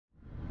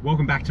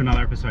Welcome back to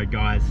another episode,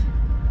 guys.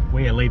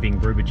 We are leaving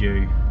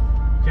Brubaju.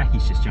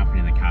 Jackie's just jumping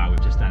in the car.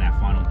 We've just done our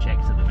final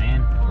checks of the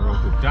van. We're all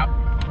hooked up,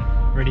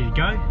 ready to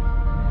go,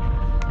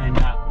 and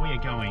we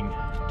are going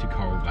to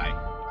Coral Bay.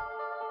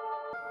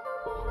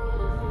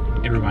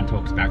 Everyone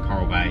talks about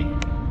Coral Bay.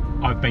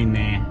 I've been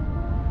there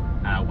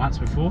once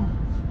before,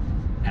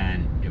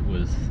 and it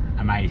was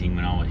amazing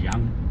when I was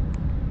young.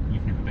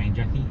 You've never been,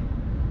 Jackie?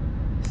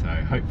 So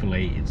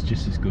hopefully it's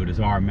just as good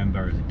as I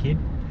remember as a kid,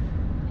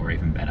 or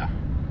even better.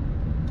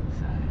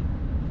 So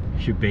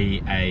should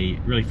be a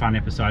really fun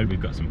episode.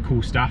 We've got some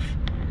cool stuff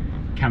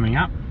coming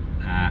up.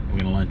 We're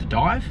going to learn to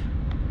dive,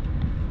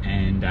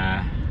 and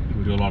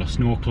we'll do a lot of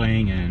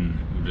snorkeling, and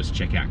we'll just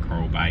check out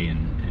Coral Bay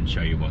and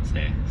show you what's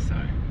there. So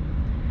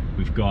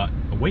we've got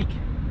a week,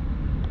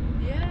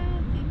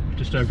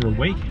 just over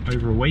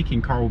a week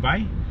in Coral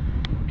Bay,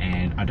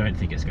 and I don't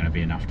think it's going to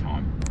be enough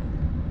time,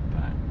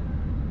 but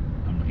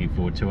I'm looking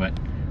forward to it.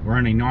 We're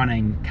only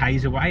 19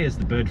 k's away as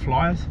the bird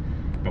flies,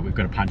 but we've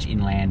got to punch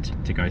inland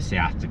to go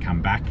south to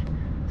come back,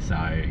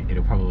 so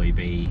it'll probably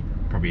be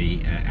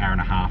an hour and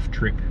a half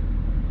trip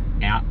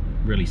out,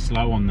 really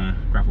slow on the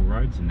gravel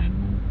roads, and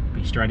then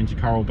we'll be straight into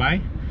Coral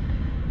Bay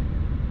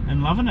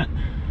and loving it.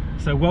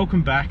 So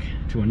welcome back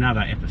to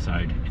another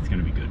episode. It's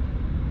going to be good.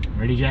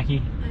 Ready,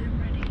 Jackie? I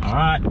am ready. All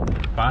right,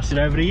 pass it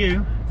over to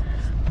you.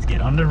 Let's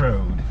get on the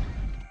road.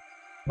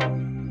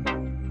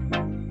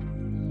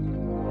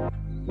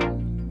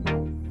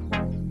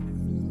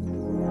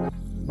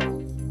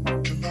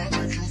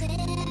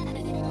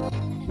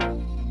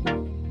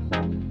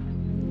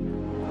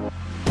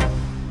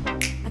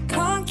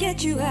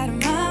 Get you out of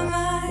my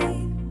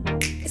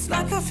mind. It's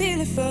like I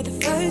feel it for the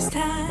first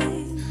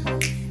time.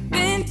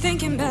 Been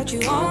thinking about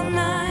you all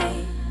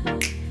night.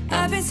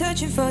 I've been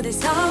searching for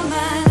this all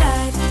my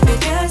life. You're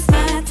just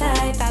my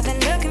type. I've been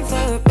looking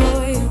for a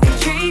boy who can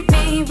treat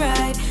me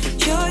right.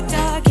 Your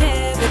dark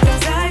hair with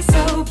those eyes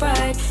so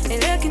bright, they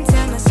look into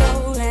my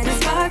soul and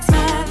it sparks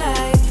my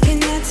life.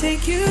 Can I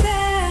take you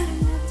there?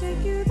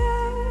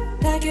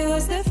 Like it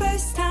was the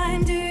first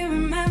time, do you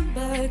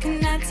remember?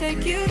 Can I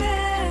take you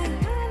there?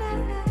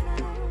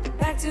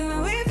 Back to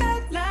when we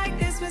felt like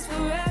this was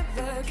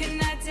forever. Can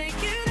I take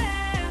you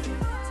there?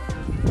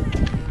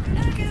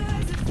 Like it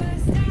was the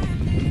first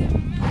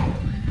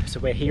time. So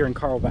we're here in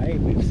Coral Bay.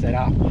 We've set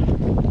up,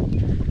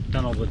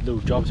 done all the little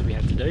jobs we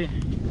had to do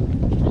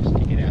just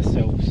to get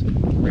ourselves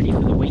ready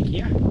for the week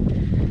here.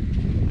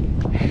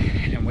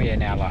 And we are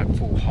now like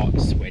full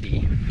hot,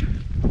 sweaty.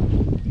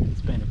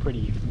 It's been a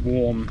pretty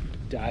warm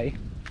day,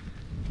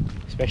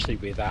 especially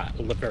with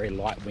very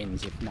light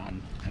winds, if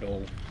none at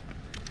all.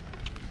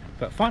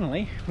 But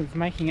finally, we're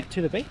making it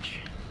to the beach.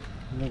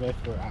 We're gonna go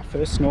for our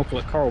first snorkel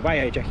at Coral Bay,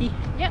 eh, Jackie?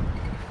 Yep.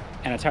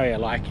 And I tell you,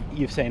 like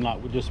you've seen,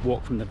 like we'll just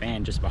walk from the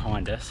van just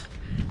behind us,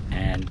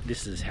 and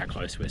this is how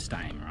close we're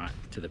staying, right,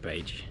 to the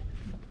beach.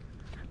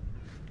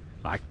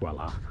 Like,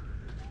 voila.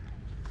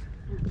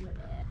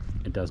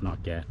 It does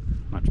not get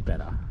much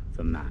better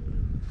than that.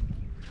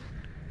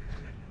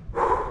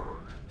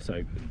 So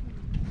good.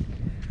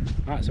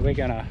 All right, so we're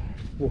gonna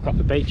walk up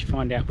the beach,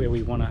 find out where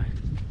we want to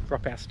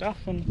drop our stuff,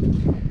 and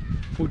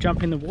we'll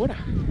jump in the water.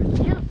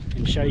 Yep.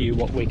 And show you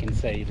what we can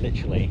see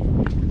literally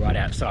right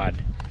outside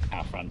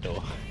our front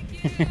door.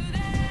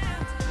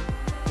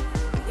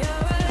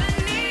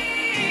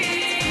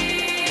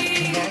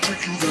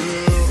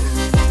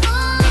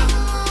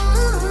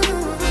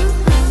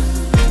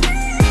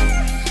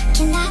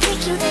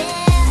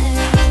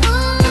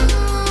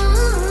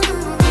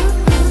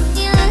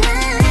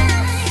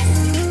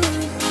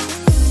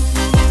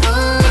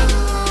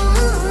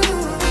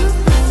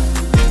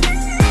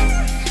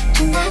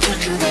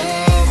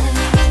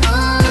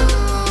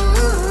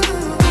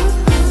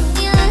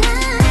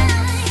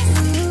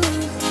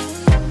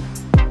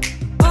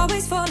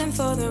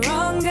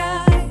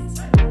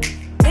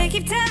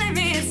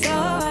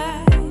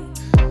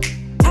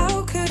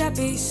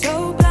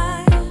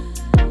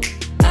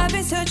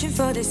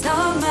 For this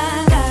all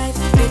my life,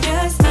 you're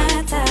just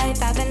my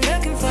type. I've been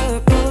looking for a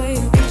boy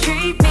who can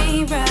treat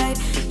me right.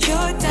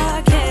 Your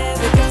dark hair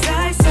with those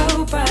eyes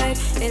so bright,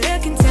 they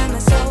look into my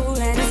soul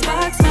and it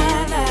sparks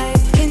my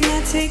life. Can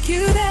I take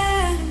you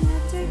there?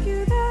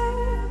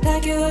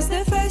 Like it was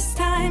the first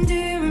time, do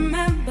you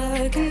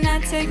remember? Can I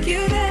take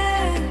you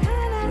there?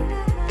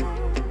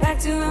 Back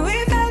to when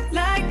we felt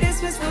like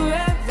this was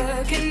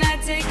forever. Can I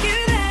take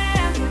you there?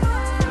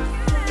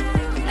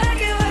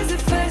 Like it was the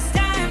first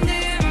time.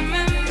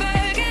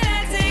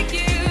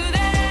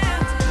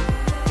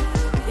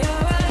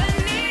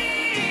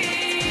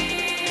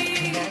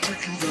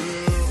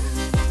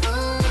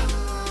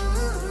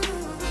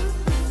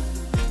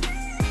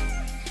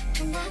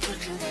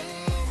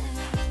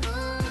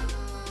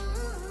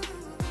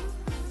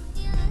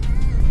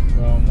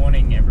 Well,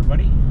 morning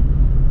everybody.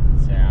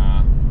 It's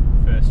our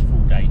first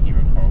full day here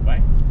at Coral Bay.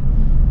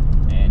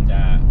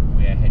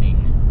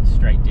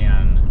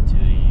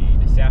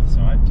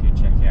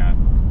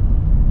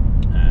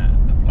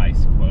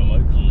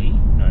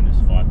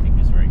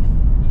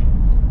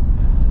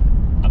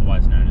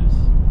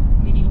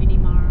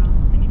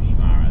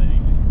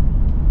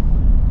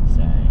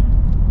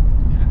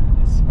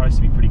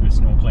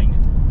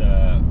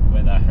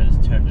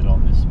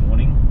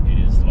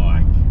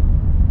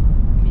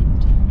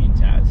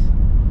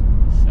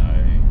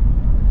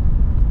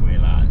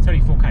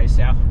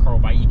 south of Coral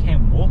Bay. You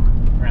can walk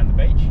around the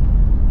beach,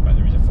 but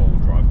there is a four-wheel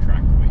drive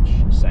track which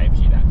saves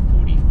you that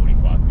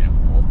 40-45 minute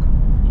walk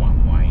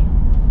one way.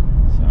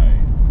 So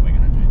we're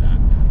going to do that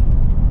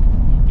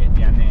and get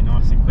down there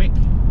nice and quick.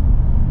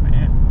 But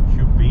yeah,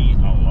 should be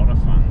a lot of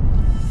fun.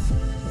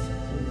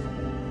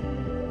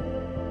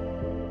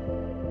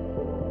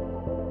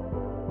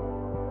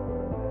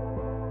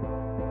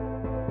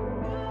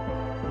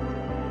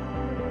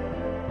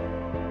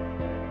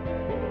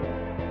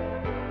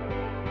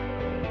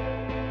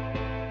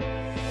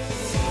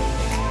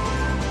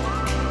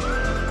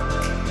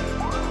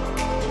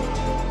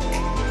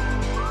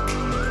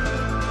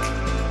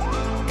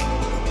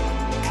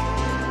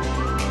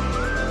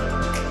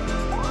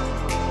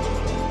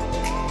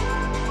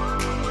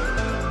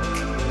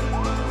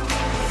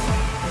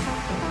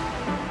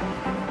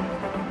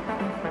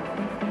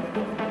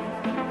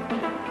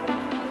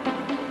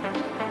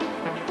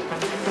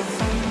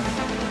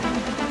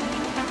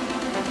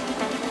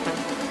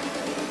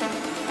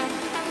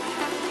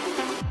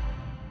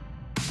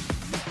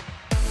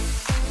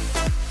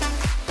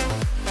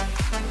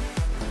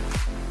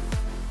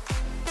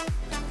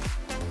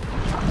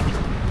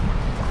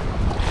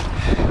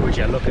 Would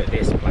you look at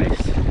this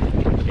place?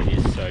 It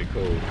is so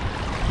cool.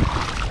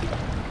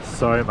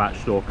 So much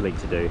snorkeling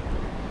to do.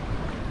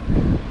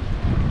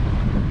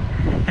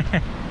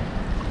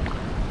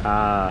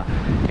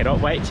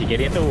 Cannot wait to get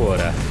in the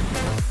water.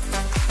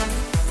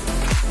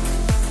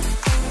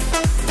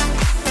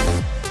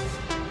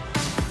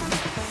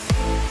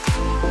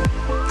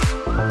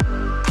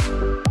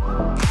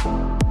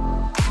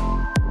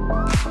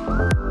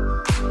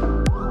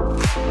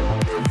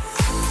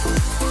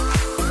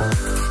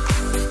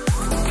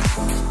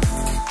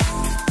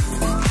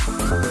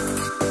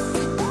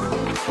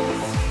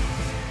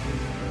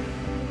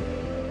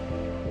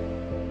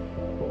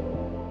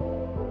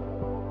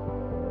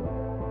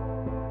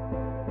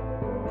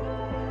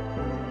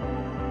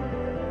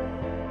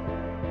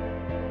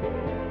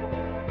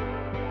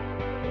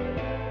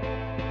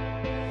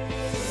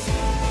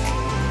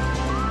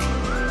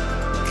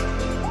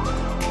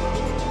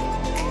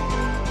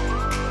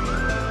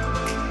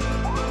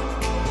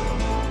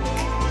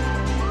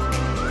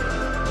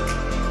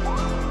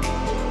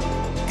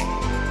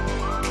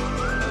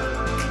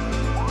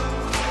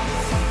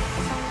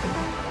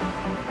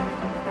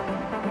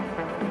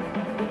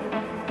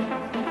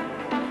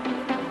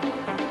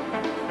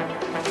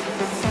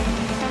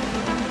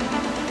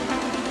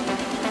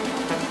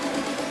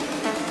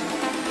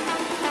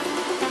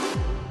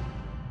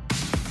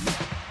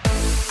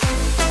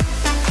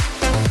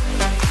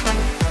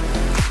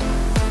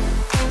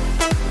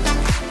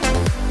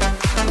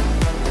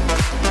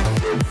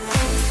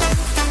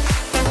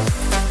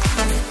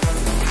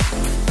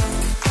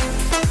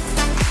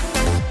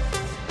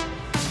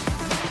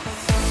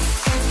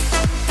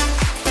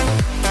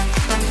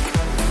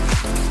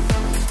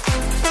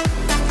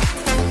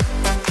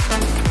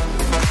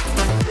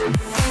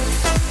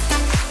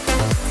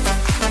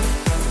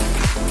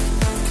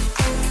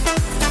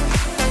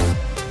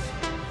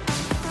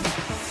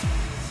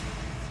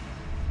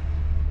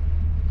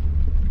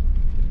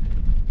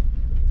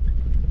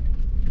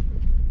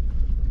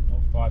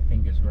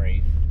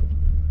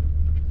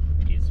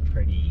 Reef is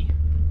pretty.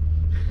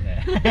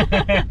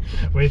 Yeah.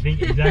 We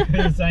think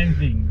exactly the same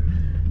thing.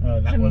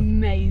 That was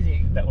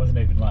amazing. That wasn't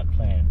even like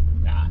planned.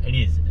 Nah, it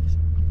is.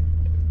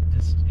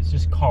 It's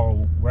just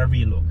coral wherever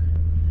you look.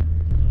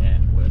 Yeah.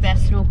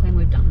 Best snorkeling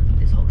we've done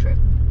this whole trip.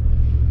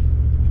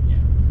 Yeah.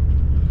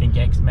 Think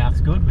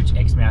Exmouth's good, which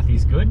Exmouth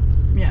is good.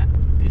 Yeah.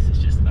 This is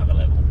just another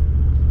level.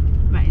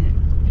 Amazing.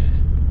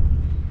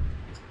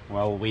 Yeah.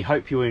 Well, we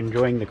hope you're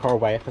enjoying the Coral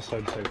Bay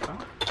episode so far.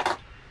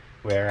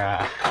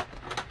 We're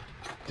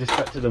just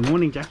got to the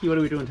morning. Jackie, what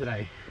are we doing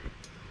today?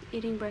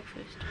 Eating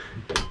breakfast.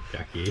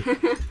 Jackie.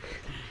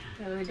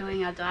 So we're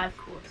doing our dive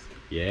course.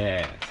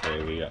 Yeah,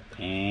 so we got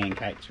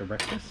pancakes for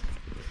breakfast.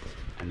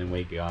 And then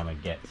we're going to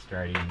get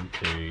straight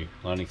into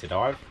learning to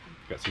dive.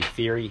 Got some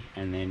theory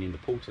and then in the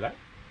pool today.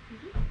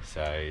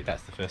 So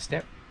that's the first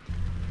step.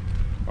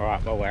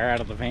 Alright, well, we're out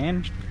of the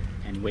van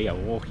and we are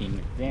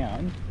walking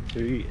down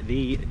to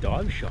the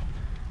dive shop.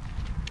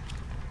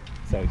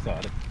 So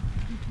excited.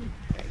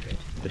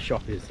 The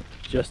shop is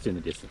just in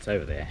the distance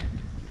over there,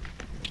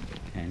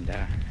 and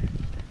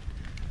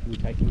we'll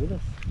take you with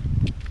us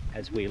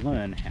as we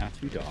learn how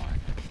to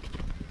dive.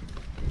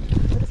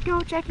 Let's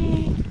go,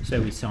 Jackie! So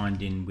we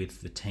signed in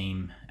with the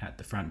team at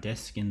the front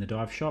desk in the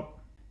dive shop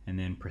and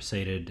then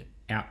proceeded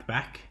out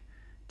back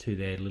to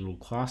their little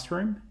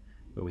classroom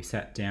where we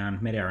sat down,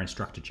 met our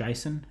instructor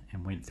Jason,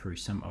 and went through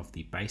some of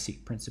the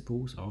basic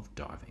principles of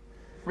diving.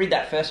 Read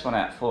that first one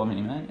out for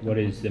me, mate. What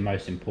is the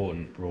most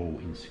important rule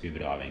in scuba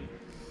diving?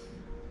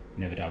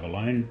 Never dive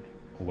alone,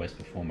 always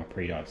perform a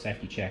pre-dive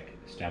safety check,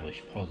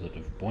 establish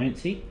positive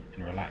buoyancy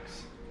and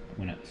relax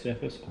when at the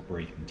surface, or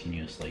breathe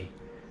continuously,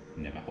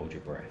 never hold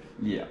your breath.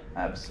 Yeah,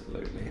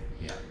 absolutely.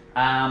 Yeah.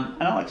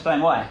 And I'll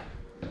explain why.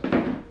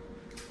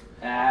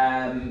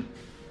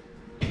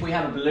 If we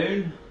have a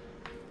balloon,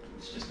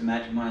 let's just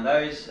imagine one of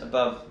those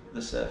above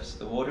the surface of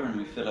the water and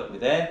we fill it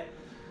with air.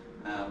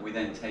 we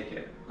then take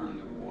it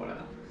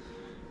underwater.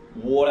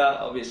 Water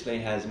obviously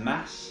has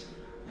mass,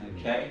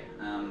 okay?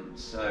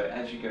 So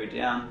as you go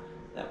down,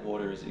 that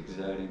water is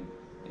exerting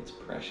its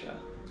pressure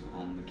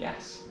on the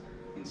gas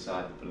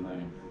inside the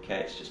balloon,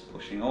 okay? It's just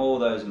pushing all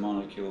those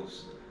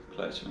molecules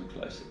closer and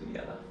closer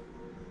together.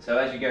 So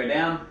as you go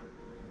down,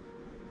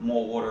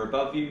 more water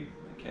above you,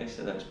 okay?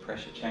 So those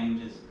pressure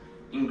changes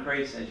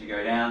increase as you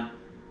go down,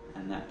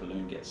 and that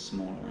balloon gets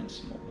smaller and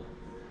smaller.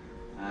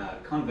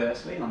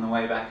 Conversely, on the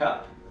way back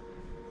up,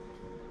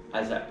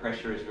 as that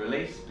pressure is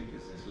released,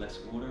 because there's less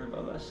water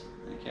above us,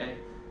 okay,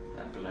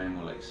 that balloon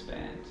will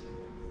expand.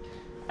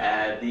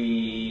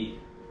 The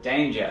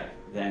danger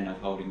then of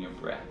holding your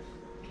breath,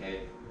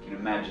 okay, you can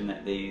imagine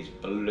that these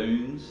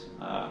balloons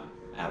are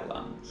our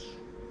lungs.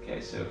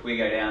 Okay, so if we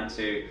go down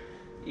to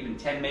even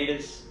 10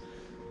 meters,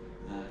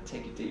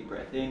 take a deep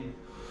breath in,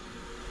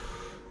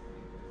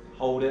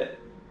 hold it,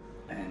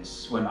 and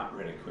swim up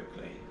really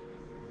quickly.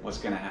 What's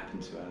going to happen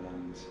to our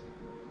lungs?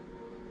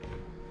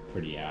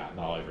 Pretty, they'll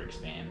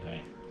overexpand,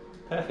 eh?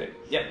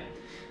 Perfect. Yep.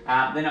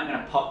 They're not going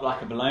to pop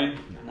like a balloon.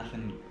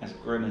 Nothing as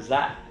grim as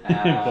that.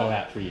 Blow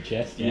out through your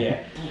chest.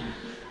 Yeah.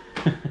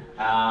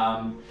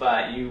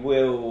 But you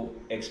will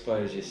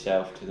expose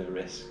yourself to the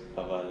risk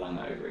of a lung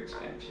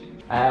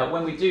overexpansion.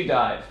 When we do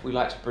dive, we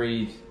like to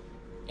breathe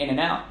in and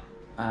out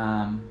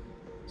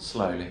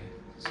slowly.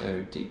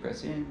 So deep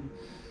breaths in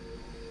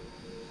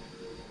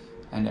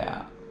and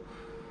out.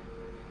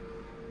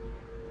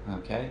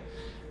 Okay.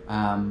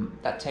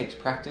 That takes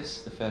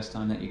practice. The first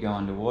time that you go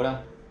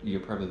underwater,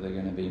 you're probably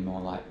going to be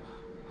more like,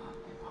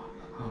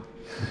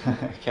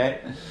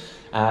 okay,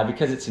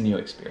 because it's a new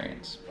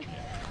experience.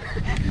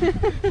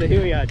 So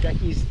here we are,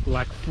 Jackie's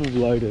like full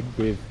loaded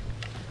with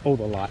all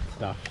the light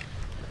stuff,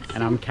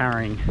 and I'm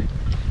carrying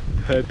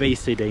her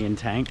BCD and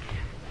tank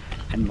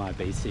and my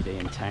BCD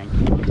and tank,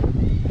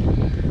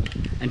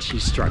 and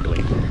she's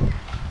struggling.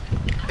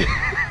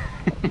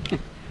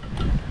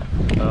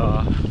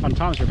 Fun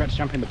times, we're about to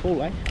jump in the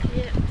pool, eh?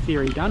 Yeah.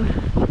 Theory done.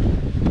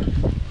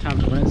 Time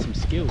to learn some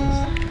skills.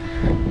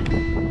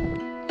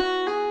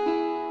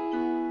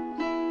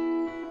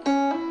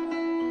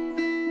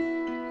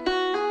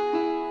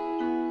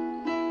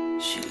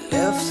 She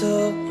left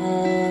her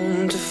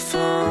home to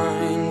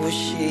find where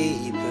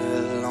she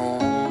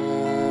belongs.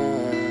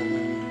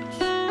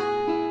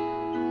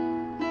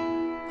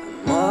 Her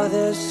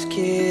mother's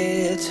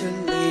scared to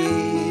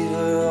leave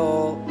her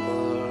all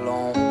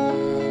alone.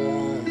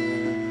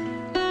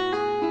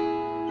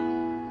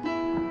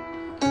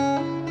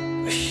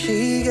 But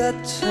she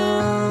got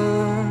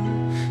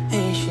time,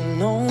 and she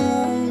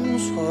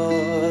knows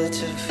what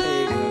to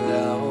figure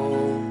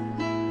out.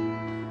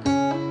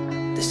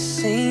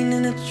 This ain't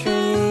in a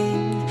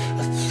dream,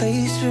 a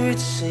place where it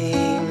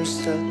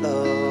seems that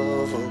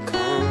love will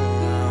come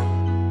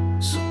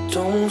around. So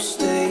don't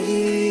stay,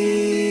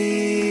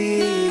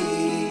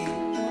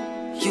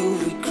 you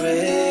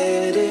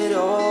regret it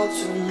all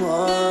too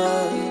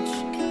much.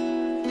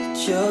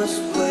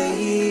 Just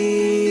wait,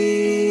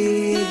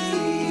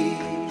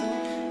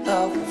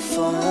 I will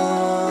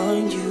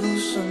find you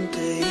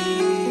someday.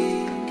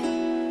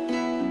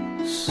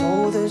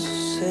 So the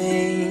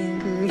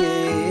same,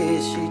 yeah,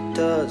 she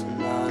does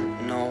not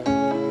know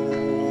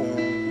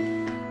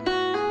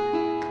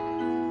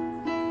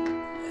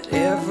that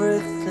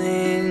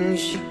everything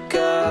she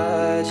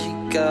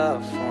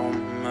got from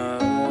her.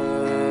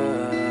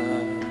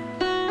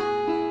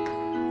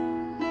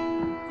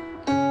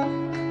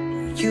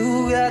 You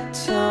got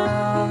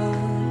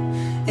time,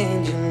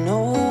 and you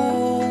know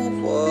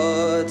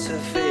what to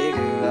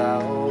figure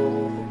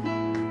out.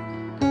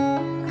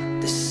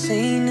 This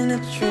ain't in a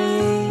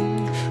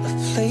dream, a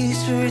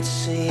place where it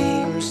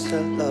seems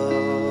that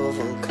love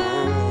will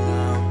come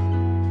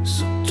around.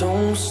 So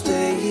don't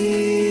stay,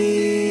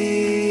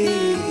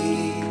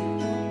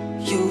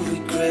 you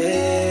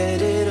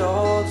regret it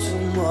all too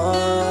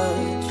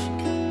much.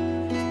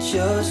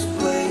 Just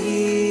wait,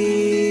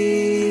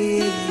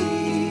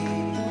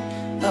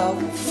 I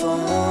will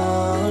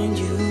find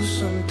you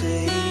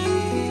someday.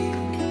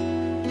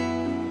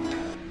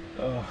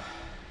 Oh.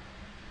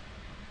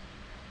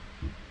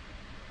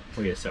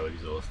 We are so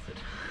exhausted.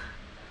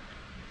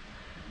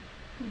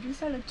 We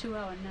just had a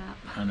 2-hour nap.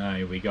 I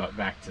know, we got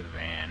back to the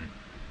van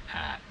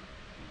at,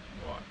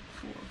 what,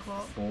 4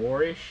 o'clock.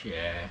 4-ish,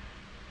 yeah,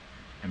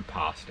 and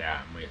passed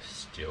out, and we're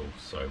still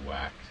so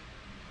whacked.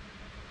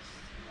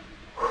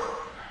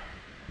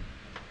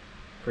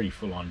 Pretty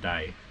full on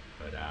day,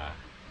 but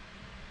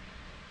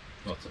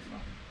lots of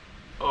fun.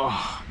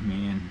 Oh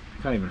man,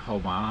 I can't even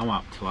hold my arm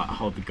up to like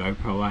hold the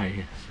GoPro,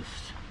 eh? It's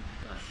just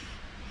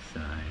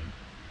insane.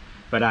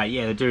 But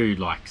yeah, they do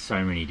like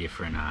so many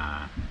different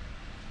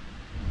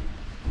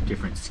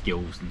different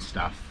skills and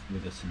stuff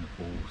with us in the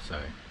pool,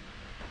 so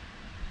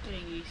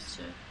Getting used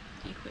to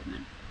the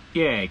equipment.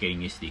 yeah,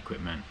 getting used to the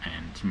equipment,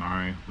 and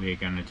tomorrow we're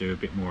going to do a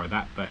bit more of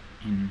that, but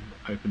in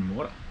open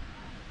water.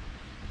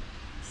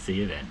 See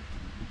you then.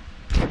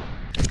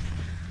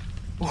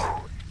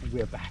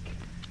 We're back.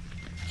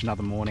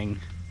 Another morning.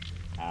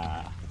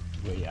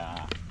 We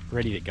are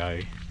ready to go.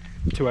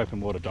 2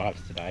 open water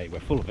dives today. We're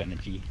full of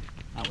energy,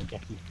 aren't we,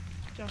 Jackie?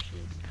 Josh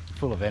is.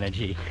 Full of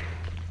energy.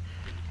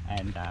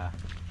 And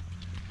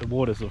the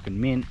water's looking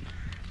mint.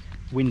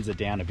 Winds are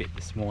down a bit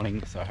this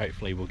morning, so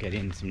hopefully we'll get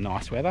in some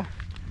nice weather.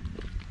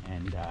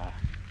 And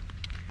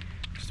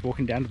just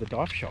walking down to the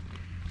dive shop.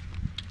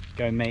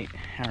 Go meet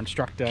our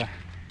instructor,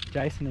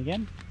 Jason,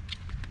 again.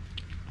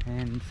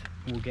 And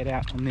we'll get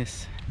out on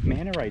this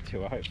manta ray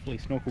tour. Hopefully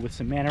snorkel with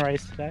some manta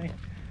rays today.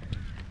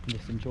 And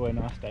just enjoy a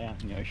nice day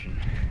out in the ocean.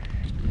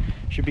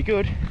 Should be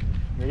good.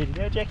 Ready to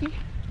go, Jackie?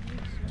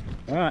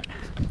 Alright,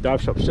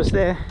 dive shop's just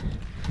there.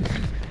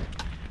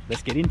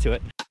 Let's get into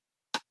it.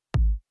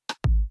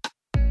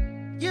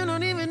 You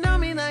don't even know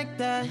me like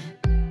that.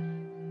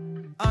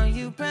 Are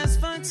you pressed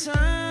for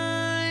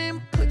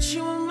time? Put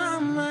you in my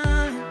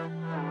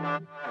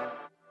mind.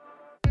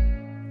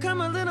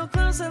 Come a little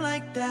closer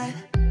like that.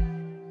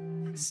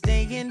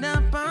 Staying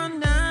up all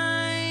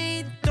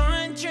night,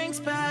 throwing drinks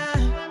back.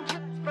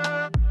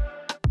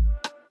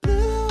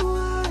 Blue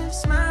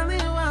eyes smiling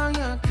while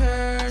you're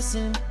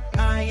cursing.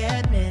 I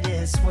admit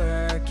it's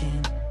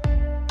working.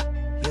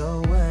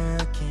 You're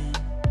working.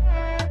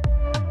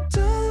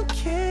 Don't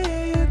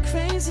care, you're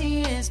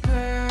crazy, it's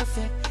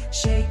perfect.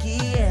 Shaky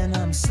and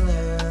I'm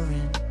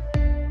slurring,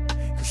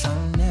 'cause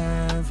I'm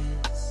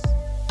nervous.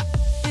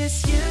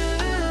 It's you.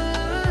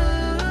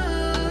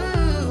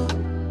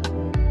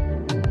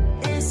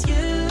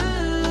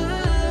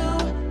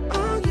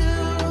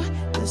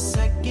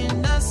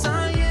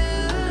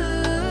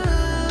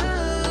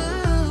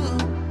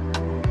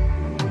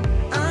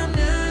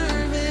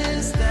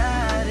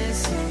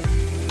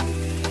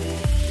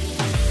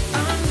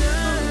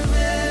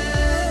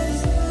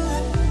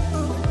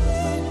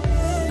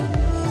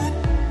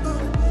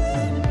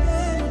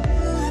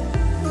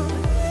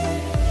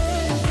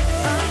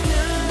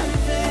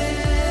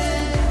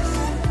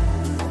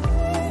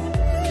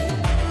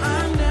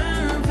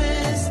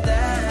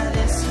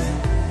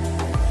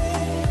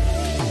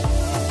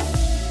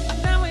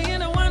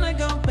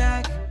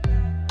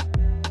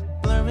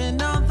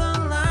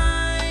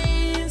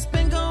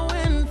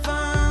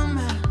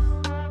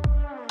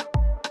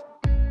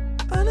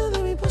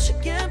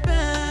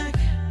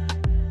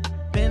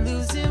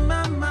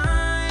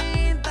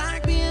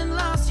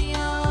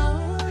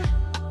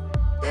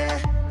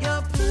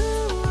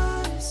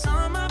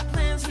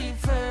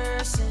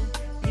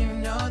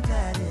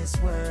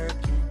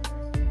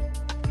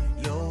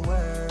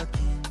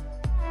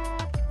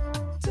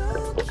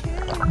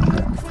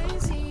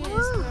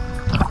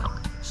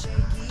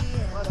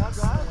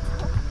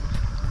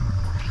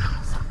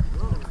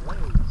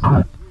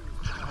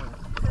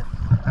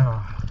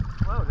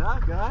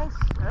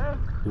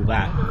 Well,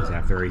 that was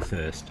our very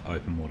first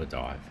open water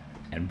dive,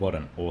 and what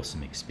an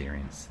awesome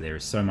experience. There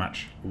is so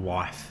much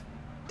life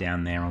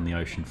down there on the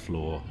ocean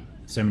floor,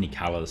 so many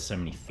colours, so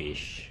many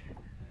fish.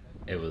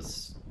 It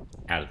was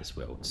out of this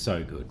world,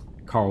 so good.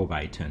 Coral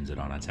Bay turns it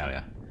on, I tell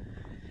you.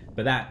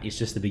 But that is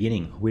just the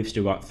beginning. We've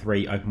still got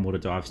 3 open water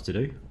dives to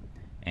do,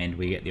 and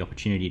we get the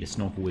opportunity to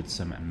snorkel with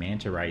some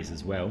manta rays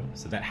as well.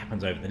 So that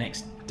happens over the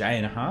next day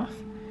and a half,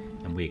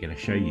 and we're going to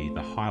show you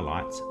the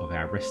highlights of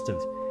our rest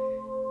of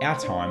our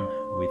time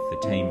with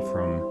the team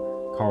from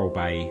Coral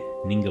Bay,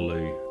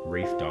 Ningaloo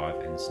Reef Dive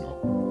and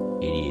Snorkel.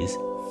 It is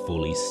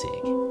fully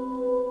sick.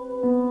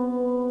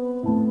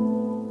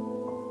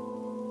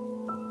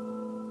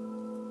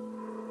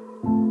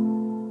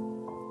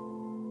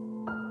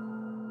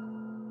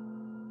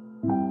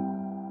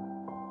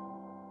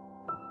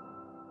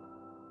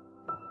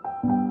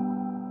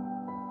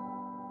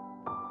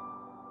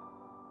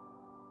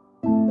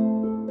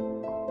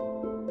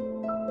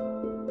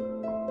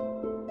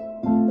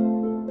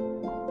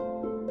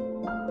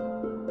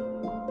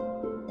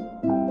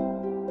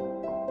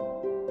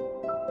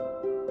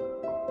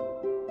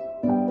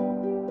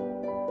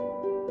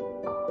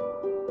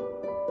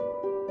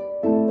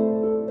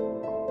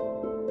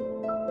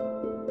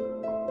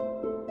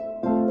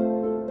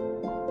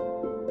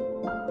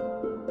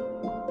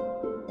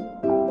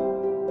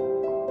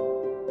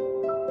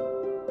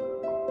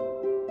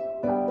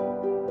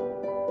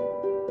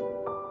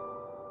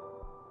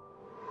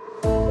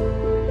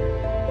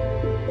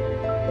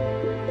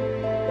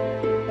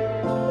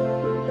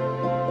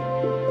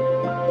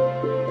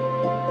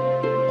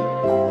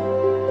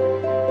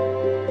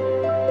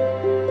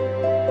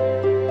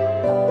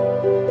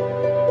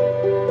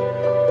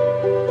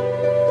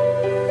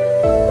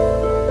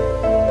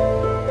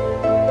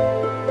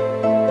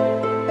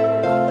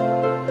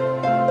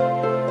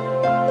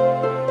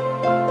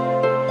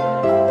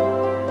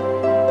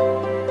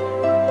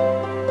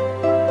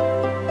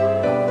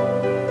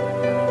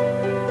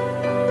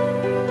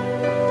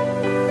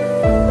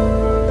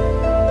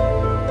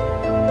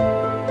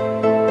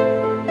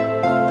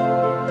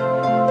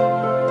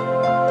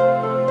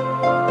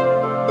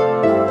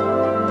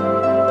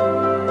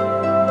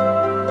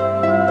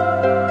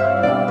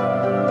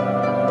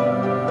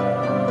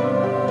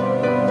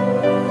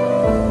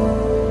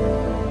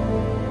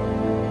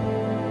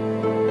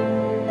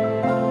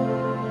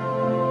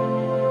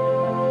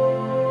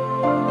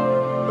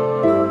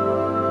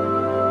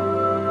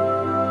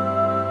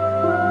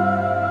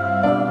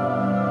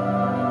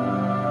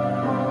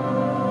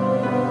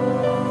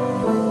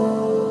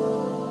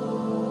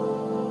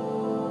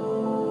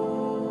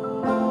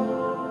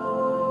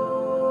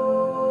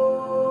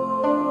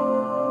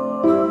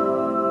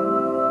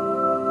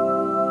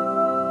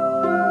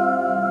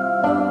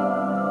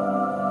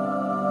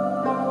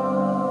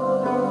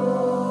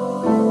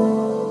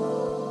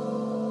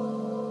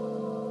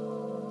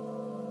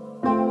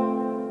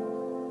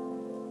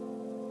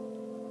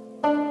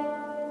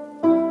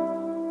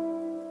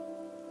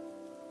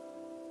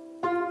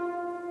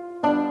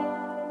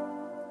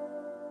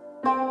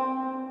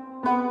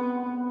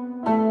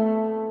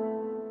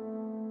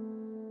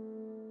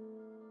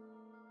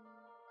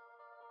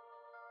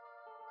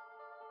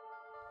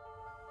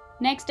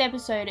 Next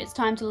episode, it's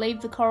time to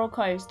leave the Coral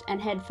Coast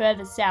and head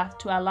further south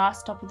to our last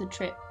stop of the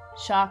trip,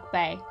 Shark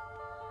Bay.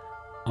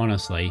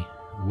 Honestly,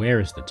 where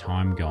has the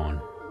time gone?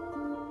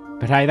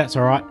 But hey, that's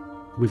alright.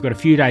 We've got a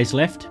few days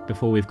left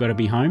before we've got to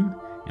be home,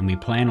 and we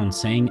plan on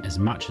seeing as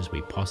much as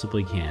we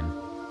possibly can.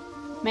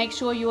 Make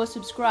sure you're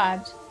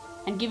subscribed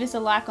and give us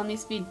a like on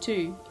this vid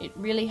too. It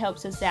really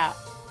helps us out.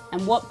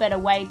 And what better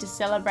way to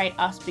celebrate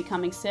us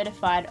becoming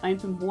certified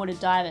open water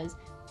divers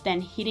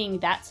than hitting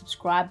that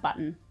subscribe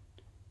button?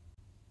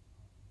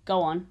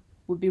 Go on,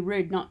 would be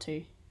rude not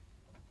to.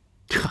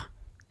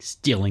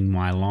 Stealing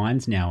my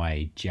lines now,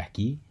 eh,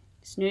 Jackie?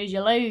 Snooze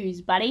you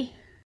lose, buddy.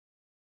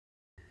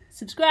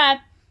 Subscribe.